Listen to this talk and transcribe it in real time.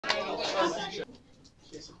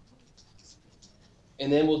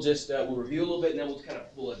And then we'll just we'll review a little bit, and then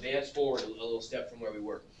we'll advance forward a little step from where we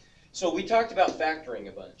were. So we talked about factoring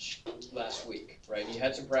a bunch last week, right? You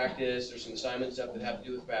had some practice. There's some assignment stuff that have to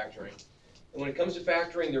do with factoring. And when it comes to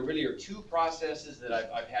factoring, there really are two processes that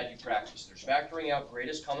I've had you practice. There's factoring out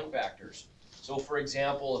greatest common factors. So for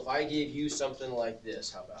example, if I gave you something like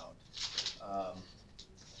this, how about?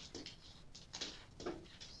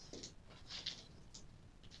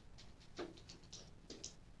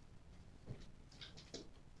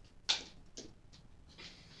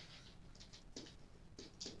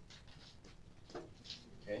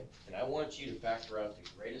 Okay, and I want you to factor out the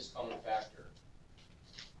greatest common factor.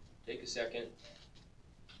 Take a second,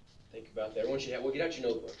 think about that. I want you to we'll get out your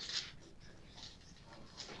notebooks.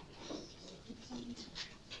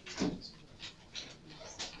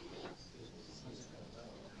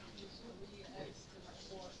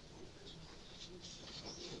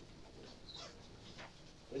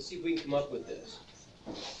 Let's see if we can come up with this.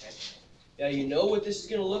 Okay. Now you know what this is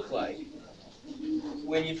going to look like.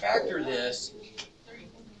 When you factor this,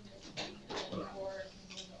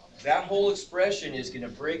 that whole expression is going to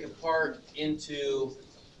break apart into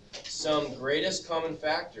some greatest common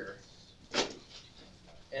factor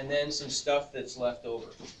and then some stuff that's left over.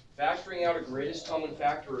 Factoring out a greatest common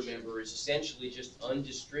factor, remember, is essentially just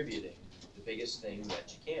undistributing the biggest thing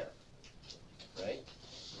that you can, right?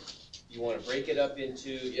 You want to break it up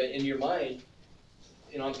into, in your mind,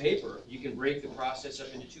 and on paper, you can break the process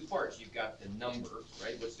up into two parts. You've got the number,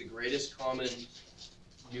 right? What's the greatest common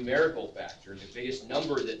numerical factor, the biggest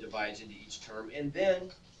number that divides into each term, and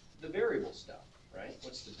then the variable stuff, right?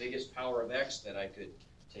 What's the biggest power of x that I could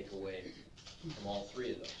take away from all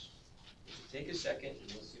three of those? So take a second,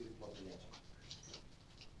 and we'll see if we come up with an answer.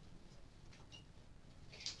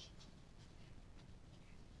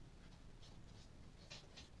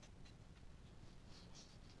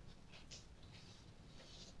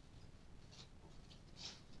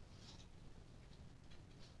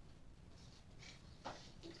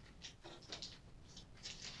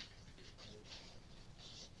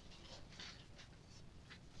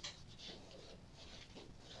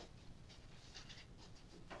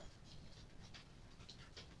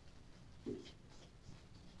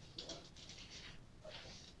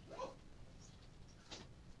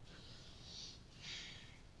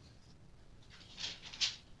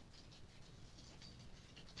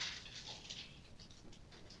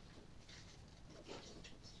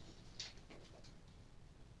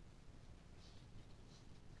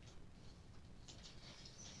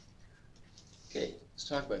 Okay, let's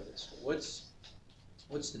talk about this.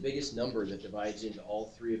 What's the biggest number that divides into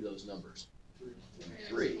all three of those numbers?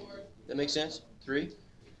 3. That makes sense? 3?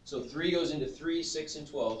 So 3 goes into 3, 6, and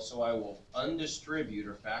 12, so I will undistribute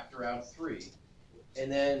or factor out 3. And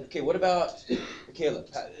then, okay, what about, Caleb,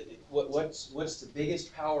 what's the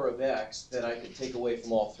biggest power of x that I could take away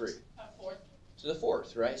from all three? 4. So the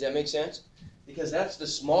 4th, right? Does that make sense? Because that's the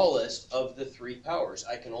smallest of the three powers.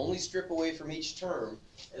 I can only strip away from each term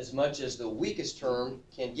as much as the weakest term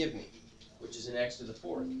can give me, which is an x to the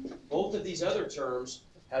 4th. Both of these other terms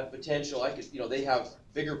have potential. They have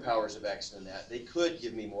bigger powers of x than that. They could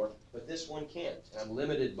give me more, but this one can't. And I'm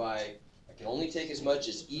limited by, I can only take as much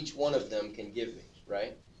as each one of them can give me,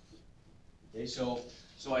 right? Okay, so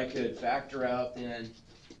I could factor out then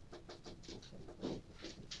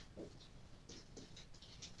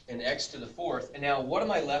an x to the 4th, and now what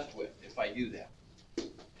am I left with if I do that?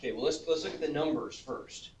 Okay, well let's look at the numbers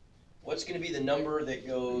first. What's going to be the number that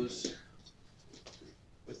goes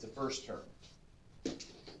with the first term?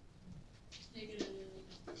 -2.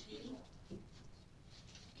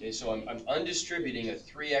 Okay, so I'm undistributing a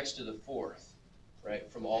 3x to the 4th,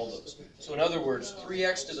 right, from all those. So in other words,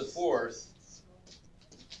 3x to the 4th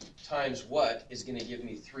times what is going to give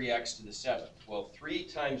me 3x to the 7th? Well, 3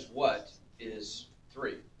 times what is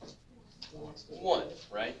 3? 1,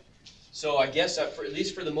 right? So I guess at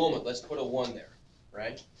least for the moment, let's put a 1 there,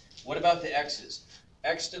 right? What about the x's?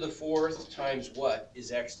 X to the 4th times what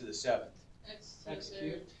is x to the 7th? X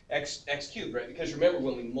cubed. X cubed, right? Because remember,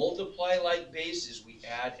 when we multiply like bases, we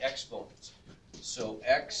add exponents. So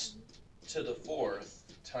x to the 4th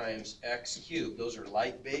times x cubed, those are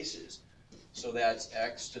like bases. So that's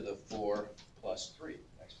x to the 4 plus 3,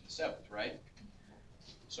 x to the 7th, right?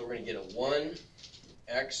 So we're going to get a 1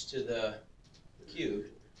 x to the cubed,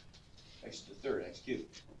 x to the 3rd, x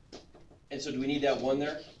cubed. And so do we need that 1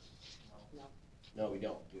 there? No. No, we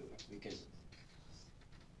don't, do we? We can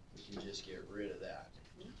just get rid of that.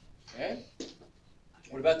 Okay?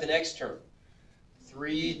 What about the next term?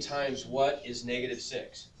 3 times what is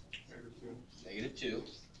 -6? -2.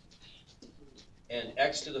 And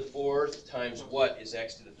x to the fourth times what is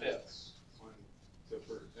x to the fifth?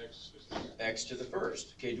 X to the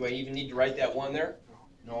first. Okay, do I even need to write that 1 there?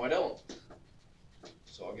 No, I don't.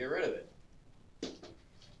 So I'll get rid of it.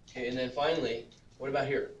 Okay, and then finally, what about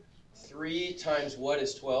here? 3 times what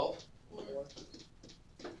is 12? 4.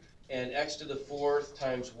 And x to the fourth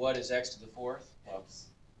times what is x to the fourth?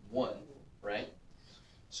 1, right?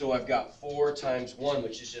 So I've got 4 times 1,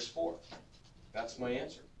 which is just 4. That's my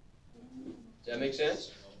answer. Does that make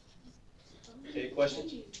sense? Okay,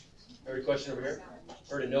 question? Heard a question over here?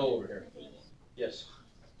 Heard a no over here? Yes.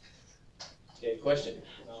 Okay, question?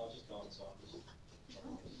 No, I was just going soft.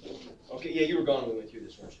 Okay, yeah, you were gone when we went through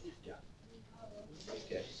this, weren't you? Yeah.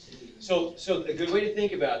 Okay. So a good way to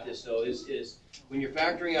think about this, though, is when you're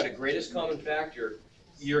factoring out a greatest common factor,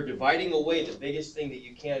 you're dividing away the biggest thing that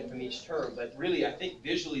you can from each term. But really, I think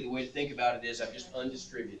visually the way to think about it is I'm just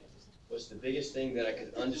undistributing. What's the biggest thing that I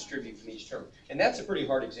could undistribute from each term? And that's a pretty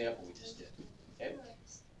hard example we just did. Okay?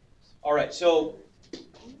 All right, so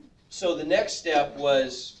the next step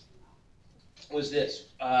was this.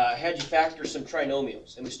 I had you factor some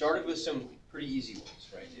trinomials, and we started with some pretty easy ones,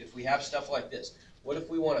 right? If we have stuff like this, what if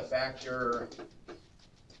we want to factor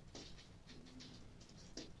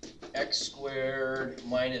x squared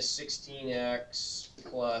minus 16x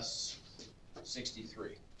plus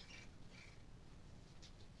 63?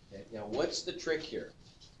 Okay, now what's the trick here?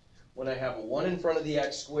 When I have a 1 in front of the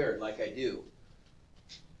x squared, like I do,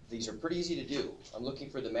 these are pretty easy to do. I'm looking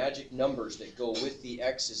for the magic numbers that go with the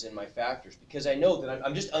x's in my factors, because I know that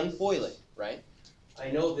I'm just unfoiling, right?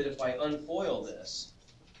 I know that if I unfoil this,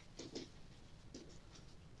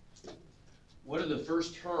 what are the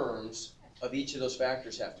first terms of each of those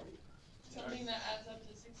factors have to be? Something that adds up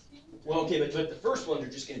to 16? Well, okay, but the first ones are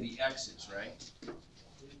just going to be x's, right?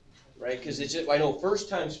 Right, because it's just, I know first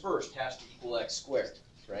times first has to equal x squared,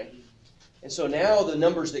 right? And so now the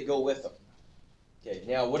numbers that go with them. Okay,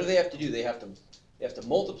 now what do they have to do? They have to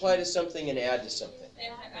multiply to something and add to something. They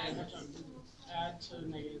have to Add to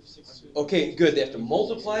negative 16. Okay, good. They have to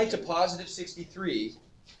multiply to positive 63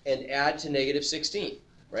 and add to negative 16,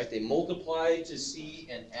 right? They multiply to C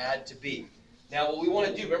and add to B. Now what we want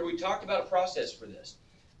to do, remember we talked about a process for this.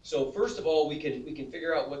 So first of all, we can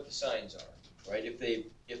figure out what the signs are, right?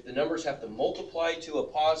 If the numbers have to multiply to a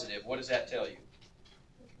positive, what does that tell you?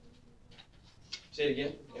 Say it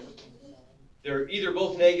again. They're either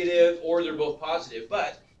both negative or they're both positive,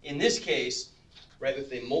 but in this case, right, if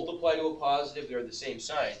they multiply to a positive, they're the same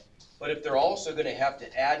sign. But if they're also going to have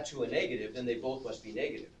to add to a negative, then they both must be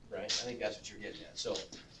negative, right? I think that's what you're getting at. So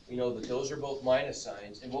we know that those are both minus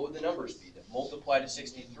signs. And what would the numbers be? That multiply to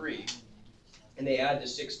 63 and they add to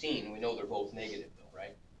 16. We know they're both negative, though,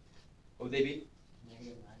 right? What would they be?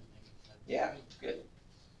 Negative 9, negative 7. Yeah, good.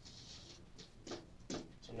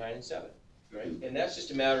 So 9 and 7. Right, and that's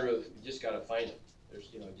just a matter of you just got to find them. There's,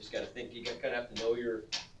 you just got to think. You kind of have to know your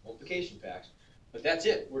multiplication facts. But that's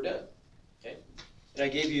it. We're done. Okay. And I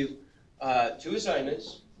gave you 2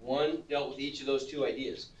 assignments. One dealt with each of those 2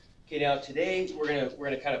 ideas. Okay. Now today we're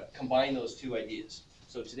gonna kind of combine those 2 ideas.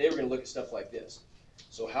 So today we're gonna look at stuff like this.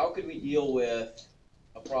 So how could we deal with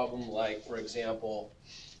a problem like, for example,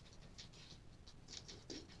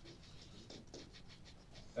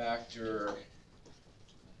 factor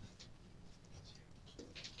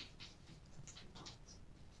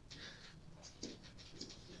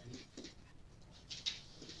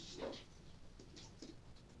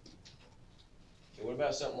what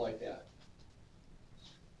about something like that?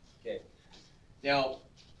 Okay. Now,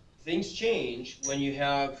 things change when you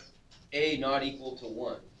have a not equal to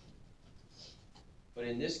 1. But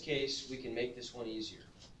in this case, we can make this one easier.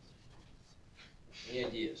 Any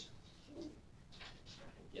ideas?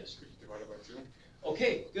 Yes? Divided by 2?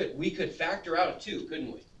 Okay, good. We could factor out a 2,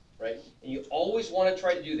 couldn't we? Right? And you always want to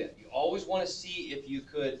try to do that. You always want to see if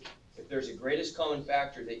there's a greatest common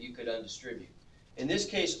factor that you could undistribute. In this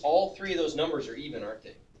case, all 3 of those numbers are even, aren't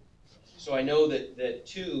they? So I know that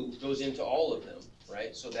 2 goes into all of them,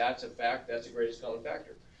 right? So that's a fact, that's a greatest common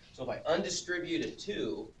factor. So if I undistribute a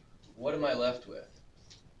 2, what am I left with?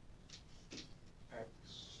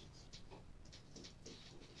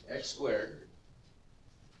 X squared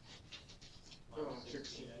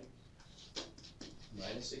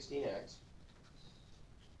minus 16x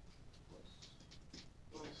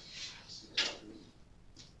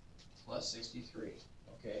plus 63.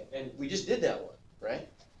 Okay, and we just did that one, right?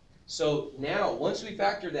 So now, once we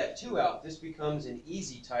factor that 2 out, this becomes an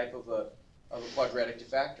easy type of a quadratic to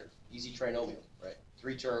factor. Easy trinomial, right?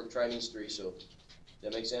 3 term, tri means 3, so does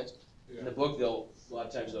that make sense? Yeah. In the book, a lot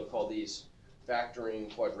of times they'll call these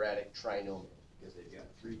factoring quadratic trinomial because they've got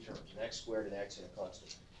 3 terms, an x squared, an x, and a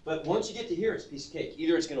constant. But once you get to here, it's a piece of cake.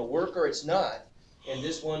 Either it's gonna work or it's not, and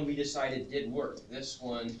this one we decided did work. This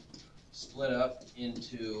one split up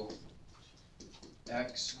into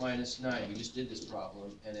x minus 9, we just did this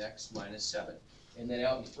problem, and x minus 7. And then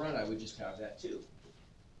out in front, I would just have that too.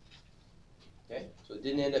 Okay, so it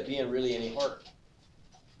didn't end up being really any harder.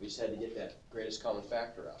 We just had to get that greatest common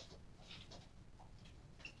factor out.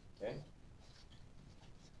 Okay,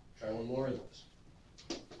 try one more of those.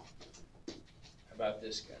 How about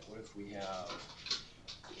this guy? What if we have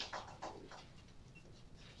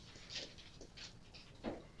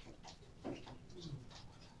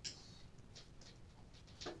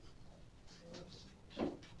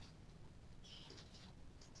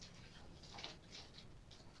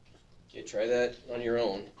okay, try that on your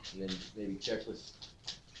own, and then maybe check with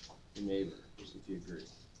your neighbor, just if you agree.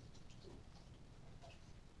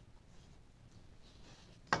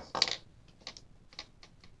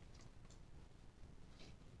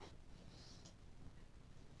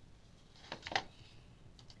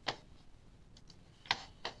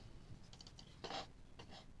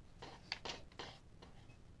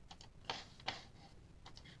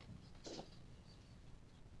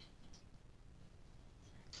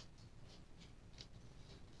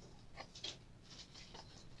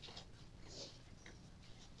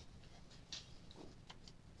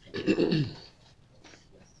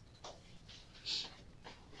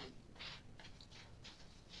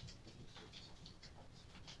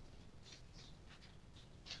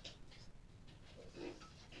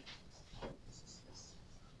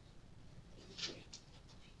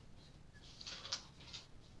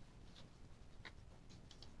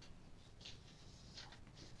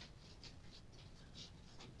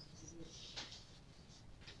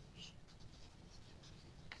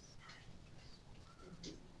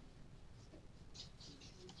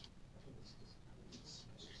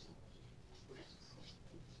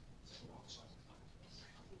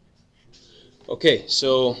 Okay,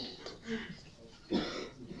 so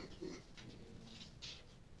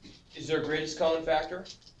is there a greatest common factor?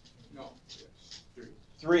 No.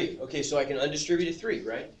 3. Okay, so I can undistribute a 3,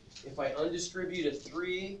 right? If I undistribute a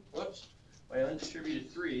 3, whoops, if I undistribute a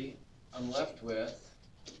 3, I'm left with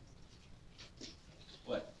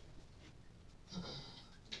what?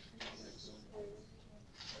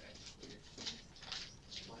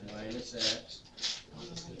 Minus x.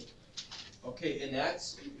 Okay, and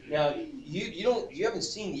that's, now, you haven't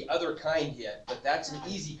seen the other kind yet, but that's an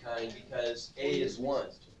easy kind because A is 1.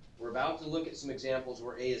 We're about to look at some examples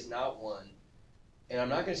where A is not 1, and I'm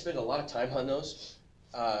not gonna spend a lot of time on those,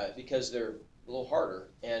 because they're a little harder,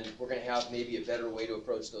 and we're gonna have maybe a better way to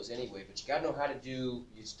approach those anyway, but you gotta know how to do,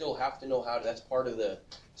 you still have to know how to, that's part of the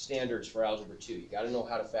standards for Algebra 2, you gotta know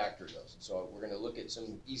how to factor those, so we're gonna look at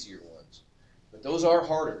some easier ones. But those are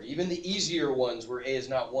harder. Even the easier ones where A is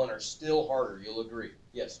not 1 are still harder, you'll agree.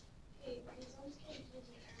 Yes? Okay, in some cases,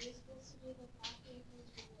 are we supposed to do the factor equals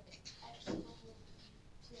x equals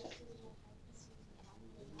 2x equals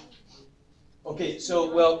 1? Okay, so,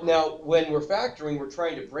 well, now, when we're factoring, we're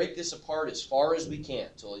trying to break this apart as far as we can,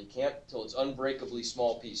 till it's unbreakably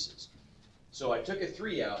small pieces. So I took a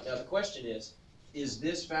 3 out. Now the question is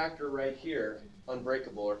this factor right here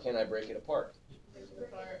unbreakable, or can I break it apart?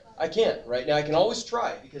 I can, right? Now I can always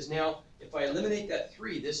try, because now if I eliminate that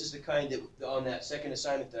 3, this is the kind that, on that second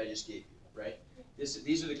assignment that I just gave you, right?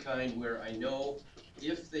 These are the kind where I know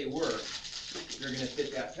if they work, they're going to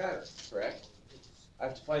fit that pattern, correct? I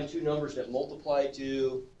have to find two numbers that multiply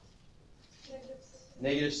to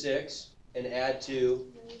 -6 and add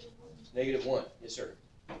to -1. Yes, sir.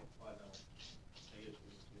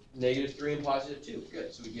 -3 and +2.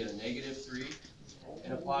 Good. So we get a -3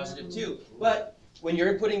 and a +2. But when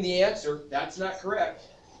you're inputting the answer, that's not correct.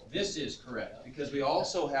 This is correct, because we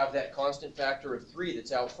also have that constant factor of 3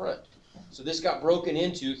 that's out front. So this got broken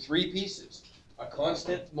into 3 pieces. A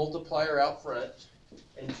constant multiplier out front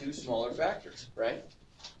and 2 smaller factors, right?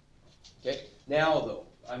 Okay, now though,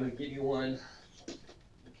 I'm going to give you one.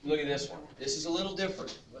 Look at this one. This is a little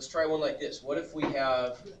different. Let's try one like this. What if we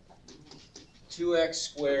have 2x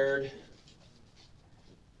squared?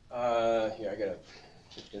 Here, I'm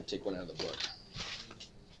gonna take one out of the book.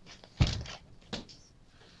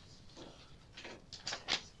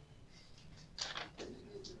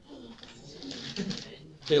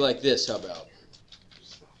 Okay, like this, how about?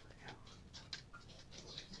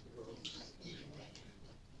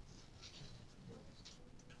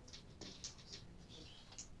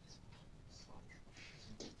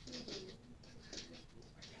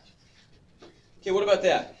 Okay, what about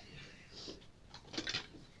that?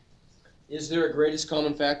 Is there a greatest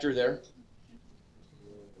common factor there?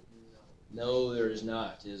 No, there is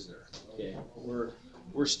not, is there? Okay,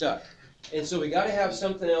 We're stuck. And so we gotta have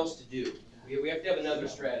something else to do. We have to have another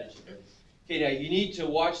strategy. Okay, now you need to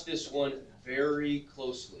watch this one very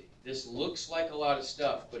closely. This looks like a lot of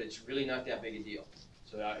stuff, but it's really not that big a deal.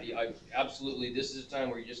 So I absolutely, this is a time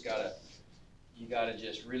where you gotta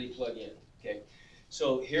just really plug in, okay?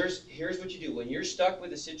 So here's what you do. When you're stuck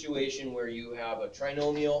with a situation where you have a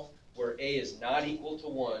trinomial where a is not equal to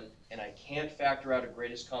 1, and I can't factor out a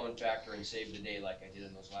greatest common factor and save the day like I did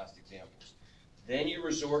in those last examples, then you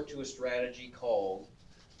resort to a strategy called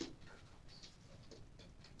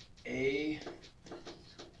A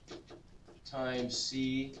times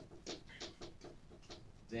C,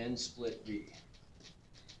 then split B.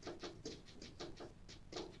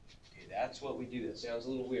 Okay, that's what we do. That sounds a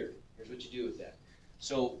little weird. Here's what you do with that.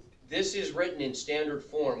 So this is written in standard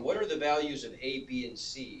form. What are the values of A, B, and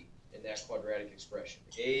C in that quadratic expression?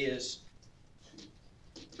 A is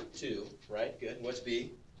 2, right? Good. And what's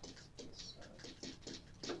B?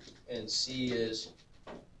 And C is,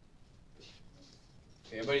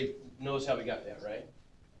 okay, everybody knows how we got that, right?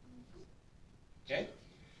 Okay?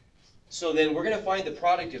 So then we're going to find the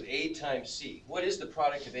product of A times C. What is the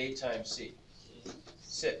product of A times C?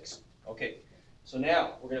 6. Okay. So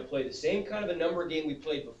now we're going to play the same kind of a number game we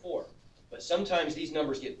played before, but sometimes these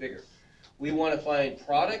numbers get bigger. We want to find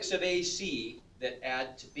products of AC that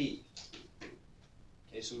add to B.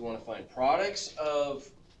 Okay, so we want to find products of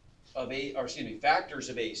factors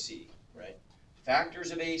of AC, right?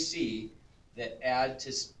 Factors of AC that add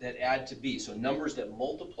to B. So numbers that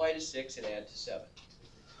multiply to 6 and add to 7.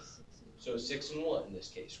 So 6 and 1 in this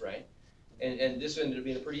case, right? And this ended up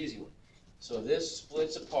being a pretty easy one. So this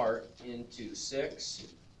splits apart into 6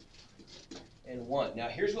 and 1. Now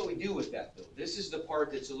here's what we do with that though. This is the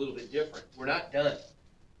part that's a little bit different. We're not done.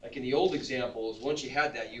 Like in the old examples, once you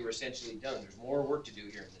had that, you were essentially done. There's more work to do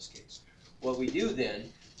here in this case. What we do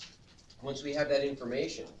then, once we have that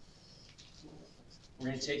information, we're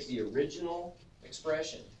going to take the original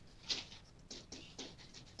expression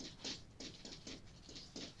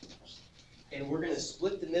and we're going to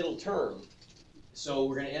split the middle term. So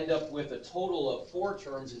we're going to end up with a total of 4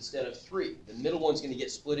 terms instead of 3. The middle one's going to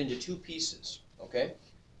get split into 2 pieces, okay?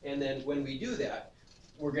 And then when we do that,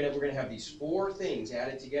 we're going to have these 4 things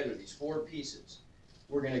added together, these 4 pieces.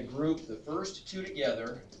 We're going to group the first 2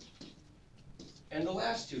 together and the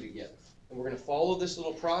last 2 together. And we're going to follow this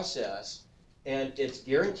little process, and it's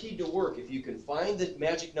guaranteed to work if you can find the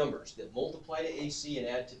magic numbers that multiply to AC and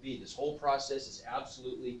add to B. This whole process is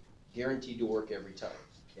absolutely guaranteed to work every time.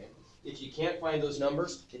 Okay? If you can't find those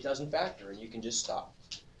numbers, it doesn't factor, and you can just stop.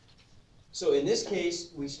 So in this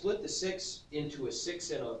case, we split the 6 into a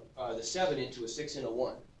 6 and the 7 into a 6 and a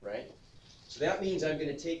 1, right? So that means I'm going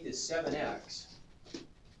to take this 7x,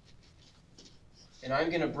 and I'm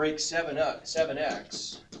going to break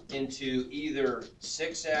 7x into either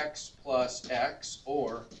 6x plus x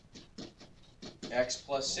or x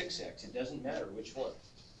plus 6x. It doesn't matter which one.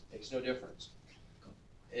 It makes no difference.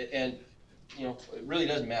 And, you know, it really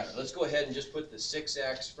doesn't matter. Let's go ahead and just put the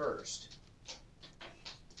 6x first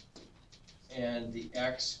and the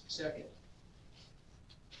x second.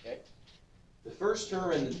 Okay? The first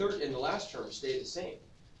term and the third and the last term stay the same.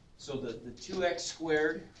 So the 2x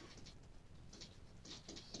squared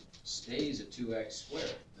stays a 2x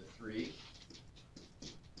squared. The 3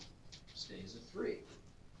 stays a 3.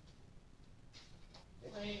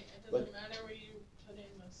 Wait, it doesn't matter where you put in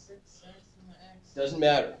the 6x and the x. Doesn't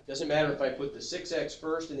matter. Doesn't matter if I put the 6x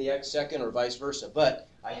first and the x second or vice versa. But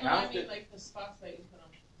I have to. Like the spots that you put on.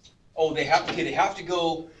 Oh, they have to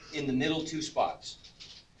go in the middle 2 spots.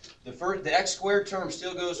 The x squared term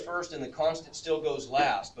still goes first and the constant still goes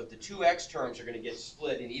last, but the 2x terms are going to get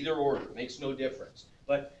split in either order. It makes no difference.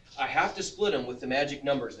 But I have to split them with the magic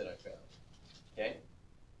numbers that I found. Okay?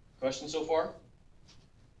 Questions so far?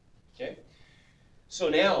 Okay? So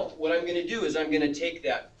now, what I'm going to do is I'm going to take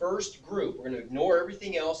that first group. We're going to ignore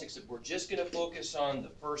everything else except we're just going to focus on the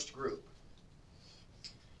first group.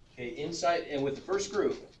 Okay, inside, and with the first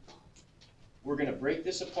group, we're going to break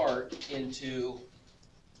this apart into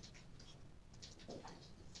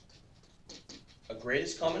a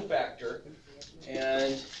greatest common factor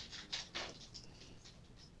and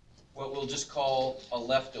what we'll just call a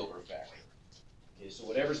leftover factor. Okay, so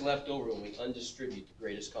whatever's left over when we undistribute the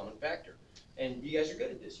greatest common factor. And you guys are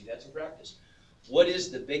good at this. You've had some practice. What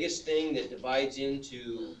is the biggest thing that divides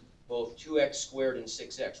into both 2x squared and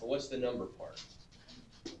 6x? Well, what's the number part?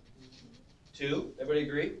 2. Everybody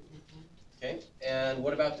agree? Okay. And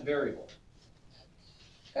what about the variable?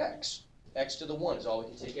 X. X to the 1 is all we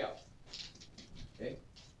can take out. Okay.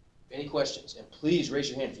 Any questions? And please raise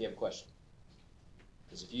your hand if you have a question.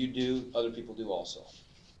 Because if you do, other people do also.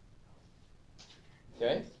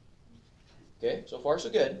 Okay? Okay, so far so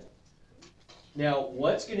good. Now,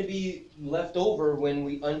 what's going to be left over when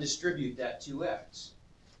we undistribute that 2x?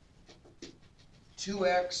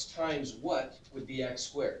 2x times what would be x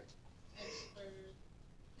squared? X squared.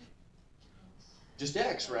 Just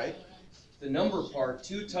x, right? The number part,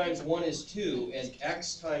 2 times 1 is 2, and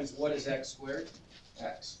x times what is x squared?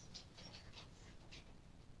 X.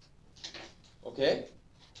 Okay?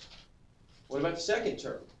 What about the second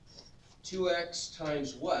term? 2x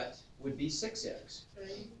times what would be 6x?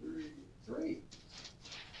 3.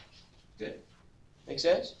 Good. Make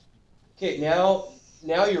sense? Okay, now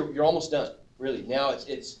you're almost done. Really, now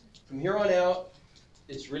it's from here on out,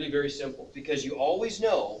 it's really very simple because you always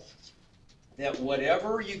know that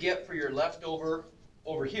whatever you get for your leftover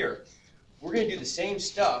over here, we're going to do the same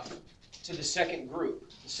stuff to the second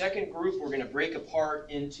group. The second group we're going to break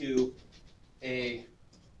apart into a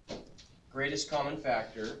greatest common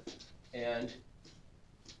factor and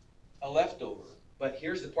a leftover. But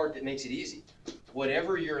here's the part that makes it easy.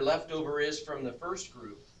 Whatever your leftover is from the first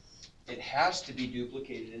group, it has to be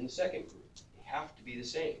duplicated in the second group. They have to be the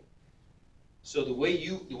same. So the way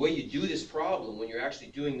you do this problem when you're actually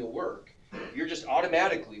doing the work, you're just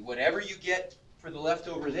automatically, whatever you get for the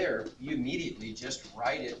leftover there, you immediately just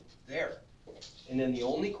write it there. And then the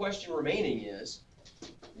only question remaining is,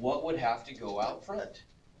 what would have to go out front?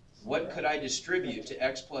 What could I distribute to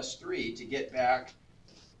x plus 3 to get back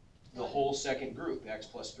the whole second group, x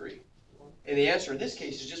plus 3? And the answer in this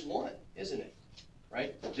case is just 1, isn't it?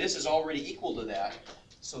 Right? This is already equal to that,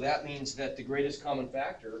 so that means that the greatest common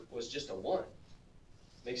factor was just a 1.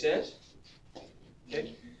 Make sense?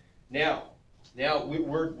 Okay. Now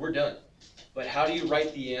we're done. But how do you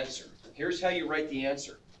write the answer? Here's how you write the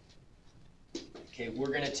answer. Okay,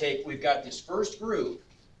 we've got this first group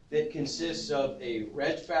that consists of a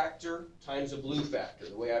red factor times a blue factor,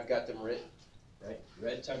 the way I've got them written. Right?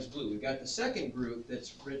 Red times blue. We've got the second group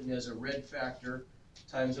that's written as a red factor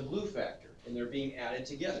times a blue factor, and they're being added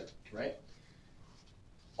together, right?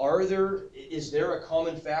 Is there a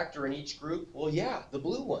common factor in each group? Well, yeah, the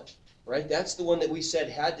blue one, right? That's the one that we said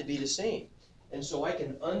had to be the same. And so I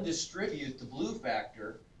can undistribute the blue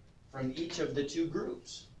factor from each of the two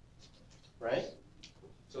groups, right?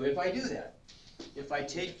 So if I do that, if I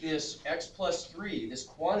take this x plus 3, this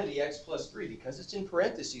quantity x plus 3, because it's in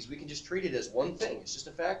parentheses, we can just treat it as one thing. It's just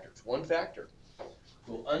a factor. It's one factor.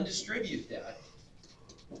 We'll undistribute that.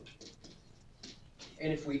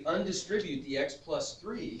 And if we undistribute the x plus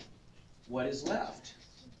 3, what is left?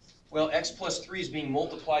 Well, x plus 3 is being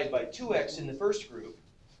multiplied by 2x in the first group,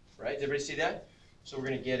 right? Did everybody see that? So we're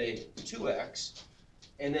going to get a 2x.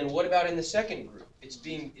 And then what about in the second group? It's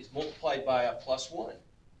multiplied by a plus 1.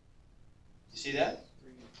 You see that?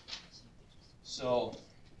 So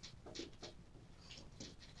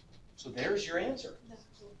there's your answer.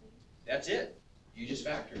 That's it. You just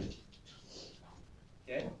factored it.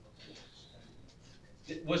 Okay?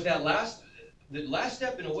 Was that the last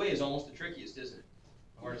step in a way is almost the trickiest, isn't it?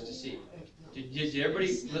 The hardest to see. Did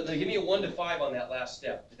everybody, give me a 1 to 5 on that last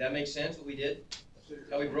step. Did that make sense, what we did?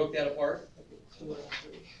 How we broke that apart?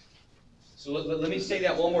 So let me say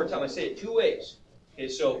that one more time. I say it 2 ways. Okay,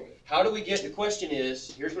 so how do we get, the question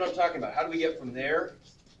is, here's what I'm talking about. How do we get from there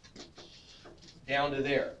down to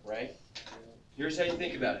there, right? Here's how you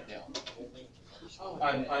think about it now.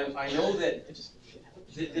 I know that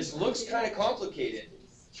this looks kind of complicated.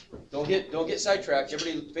 Don't get sidetracked.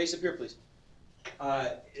 Everybody face up here, please.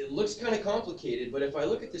 It looks kind of complicated, but if I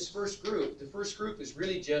look at this first group, the first group is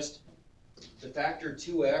really just the factor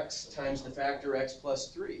 2x times the factor x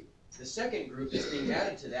plus 3. The second group that's being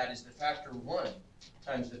added to that is the factor 1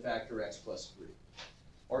 times the factor x plus 3.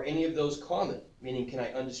 Are any of those common? Meaning, can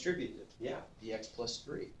I undistribute them? Yeah, the x plus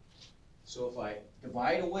 3. So if I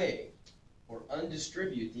divide away or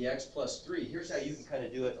undistribute the x plus 3, here's how you can kind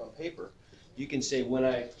of do it on paper. You can say when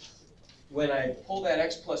I pull that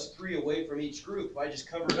x plus 3 away from each group, if I just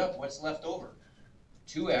cover it up, what's left over?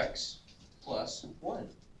 2x plus 1.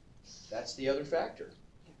 That's the other factor.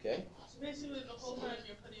 Okay? So basically the whole time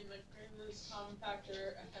you're putting the greatest common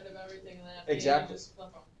factor ahead of everything and then at Exactly. the end you just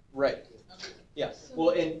flip them. Right. Okay. Yeah. Well,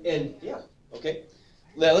 and yeah. Okay.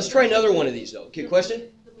 Now let's try another one of these though. Okay,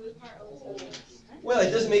 question? The blue part always goes. Well,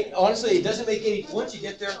 it doesn't make, honestly, it doesn't make any, once you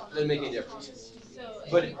get there, it doesn't make any difference. So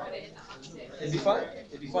But if you put it in the opposite. It'd be fine.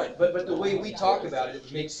 It'd be fine. But the way we talk about it,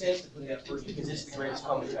 it makes sense to put that first because it's the greatest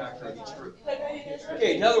common factor of each group.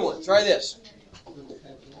 Okay, another one. Try this.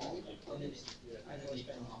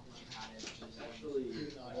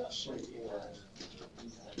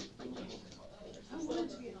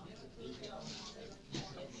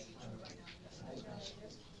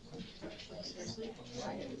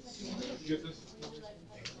 You get this?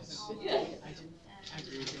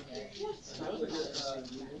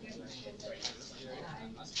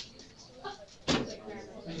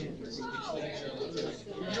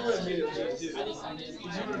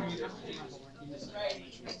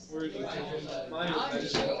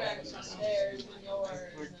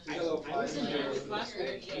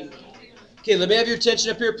 Okay, let me have your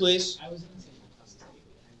attention up here, please.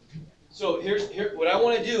 So here what I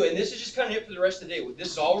want to do, and this is just kind of it for the rest of the day. This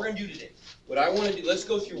is all we're going to do today. What I want to do, let's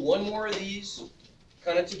go through one more of these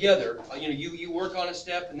kind of together. You work on a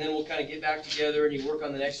step, and then we'll kind of get back together, and you work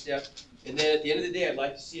on the next step. And then at the end of the day, I'd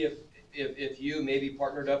like to see if you maybe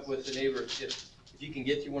partnered up with the neighbor, if you can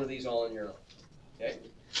get through one of these all on your own. Okay?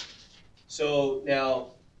 So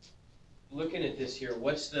now, looking at this here,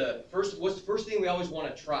 what's the first thing we always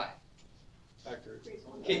want to try? Factor.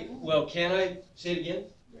 Okay, well, can I say it again?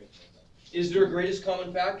 Is there a greatest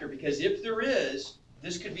common factor? Because if there is,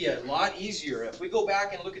 this could be a lot easier. If we go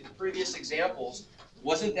back and look at the previous examples,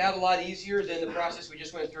 wasn't that a lot easier than the process we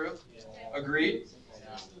just went through? Agreed?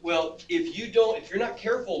 Well, if you're not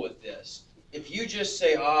careful with this, if you just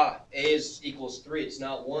say, A equals 3, it's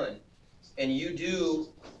not 1, and you do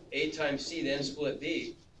A times C, then split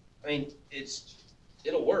B, I mean,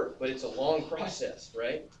 it'll work, but it's a long process,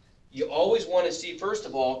 right? You always want to see, first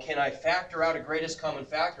of all, can I factor out a greatest common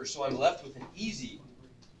factor so I'm left with an easy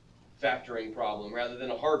factoring problem rather than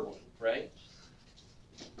a hard one, right?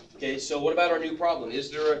 Okay, so what about our new problem? Is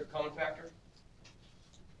there a common factor?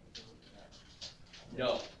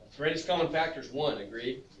 No. Greatest common factor is 1,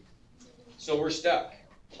 agreed? So we're stuck,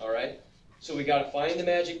 all right? So we got to find the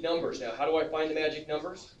magic numbers. Now, how do I find the magic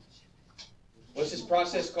numbers? What's this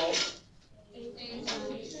process called?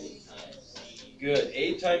 Good.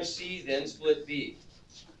 A times C, then split B.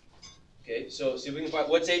 Okay, so see if we can find,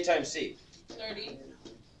 what's A times C? 30.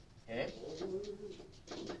 Okay.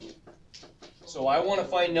 So I want to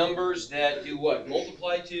find numbers that do what?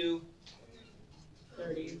 Multiply to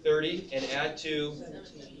 30 and add to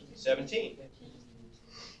 17.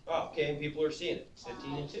 Oh, okay, and people are seeing it.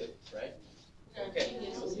 15 and 2, right? Okay.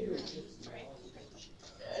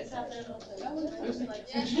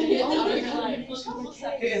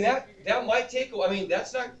 Okay, and that might take, I mean,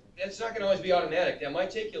 that's not going to always be automatic. That might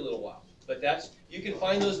take you a little while, but you can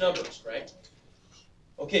find those numbers, right?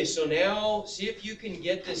 Okay, so now see if you can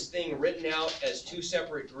get this thing written out as 2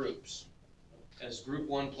 separate groups, as group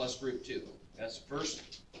 1 plus group 2. That's the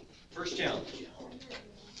first challenge.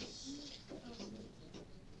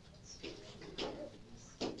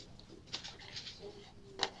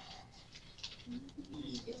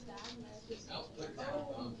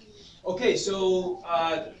 Okay, so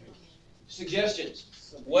suggestions.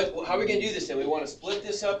 How are we going to do this then? We want to split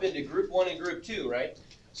this up into group 1 and group 2, right?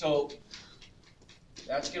 So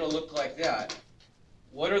that's going to look like that.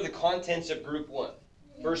 What are the contents of group 1?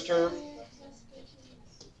 First term?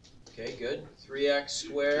 Okay, good. 3x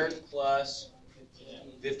squared plus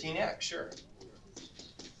 15x, sure.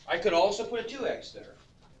 I could also put a 2x there,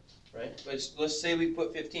 right? But let's say we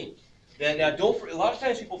put 15. Then now a lot of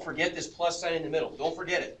times people forget this plus sign in the middle. Don't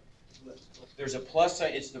forget it. There's a plus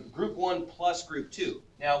sign. It's the group 1 plus group 2.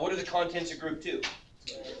 Now, what are the contents of group 2?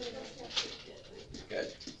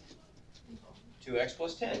 Good. 2x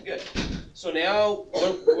plus 10. Good. So now,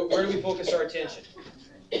 where do we focus our attention?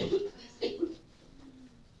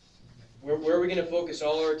 Where are we going to focus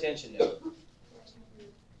all our attention now?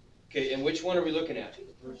 Okay, and which one are we looking at?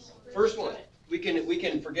 First one. We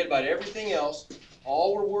can forget about everything else.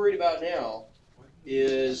 All we're worried about now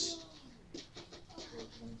is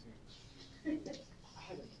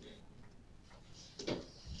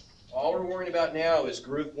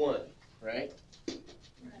group 1, right?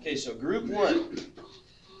 Okay, so group 1.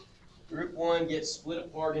 Group 1 gets split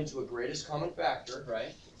apart into a greatest common factor,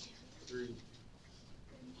 right? 3.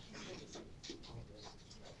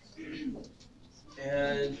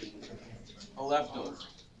 And a leftover.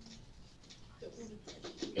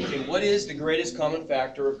 Okay, what is the greatest common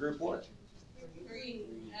factor of group 1?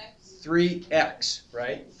 3x. 3x,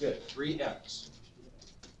 right? Good, 3x.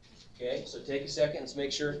 Okay, so take a second, let's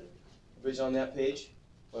make sure everybody's on that page.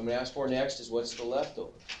 What I'm going to ask for next is what's the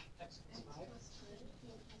leftover?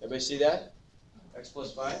 Everybody see that? X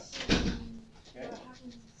plus 5? Okay.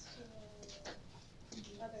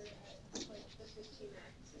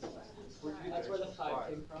 That's where the 5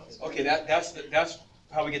 came from. Okay, that's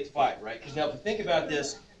how we get to 5, right? Because now if you think about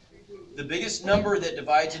this, the biggest number that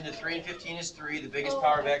divides into 3 and 15 is 3. The biggest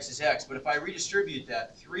power of x is x. But if I redistribute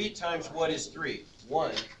that, 3 times what is 3?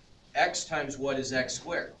 1. X times what is x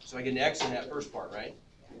squared? So I get an x in that first part, right?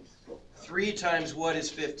 3 times what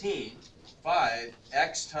is 15? 5.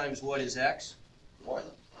 X times what is x? 1.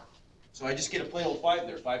 So I just get a plain old 5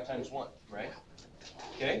 there. 5 times 1, right?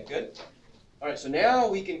 Okay, good. All right, so now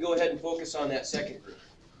we can go ahead and focus on that second group.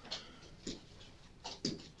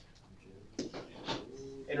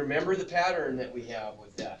 And remember the pattern that we have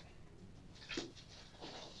with that.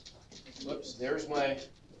 Whoops, there's my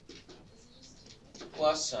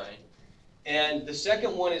plus sign. And the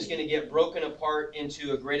second one is going to get broken apart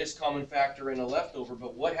into a greatest common factor and a leftover,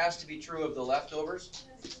 but what has to be true of the leftovers?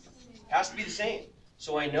 Has to be the same.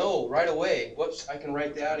 So I know right away, whoops, I can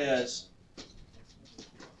write that as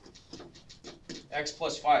x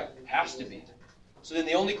plus 5. It has to be. So then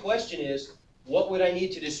the only question is, what would I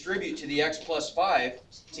need to distribute to the x plus 5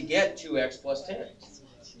 to get 2x plus 10?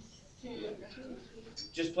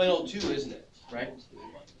 Just plain old 2, isn't it? Right?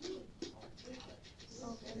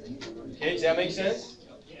 Okay, does that make sense?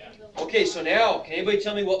 Okay, so now, can anybody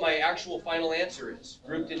tell me what my actual final answer is,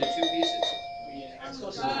 grouped into 2 pieces? X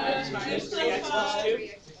plus 5 times 3x plus 2.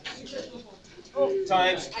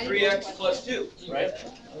 Times 3x plus 2, right?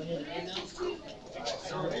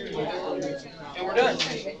 And we're done.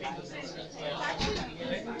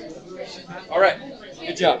 All right,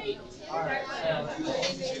 good job.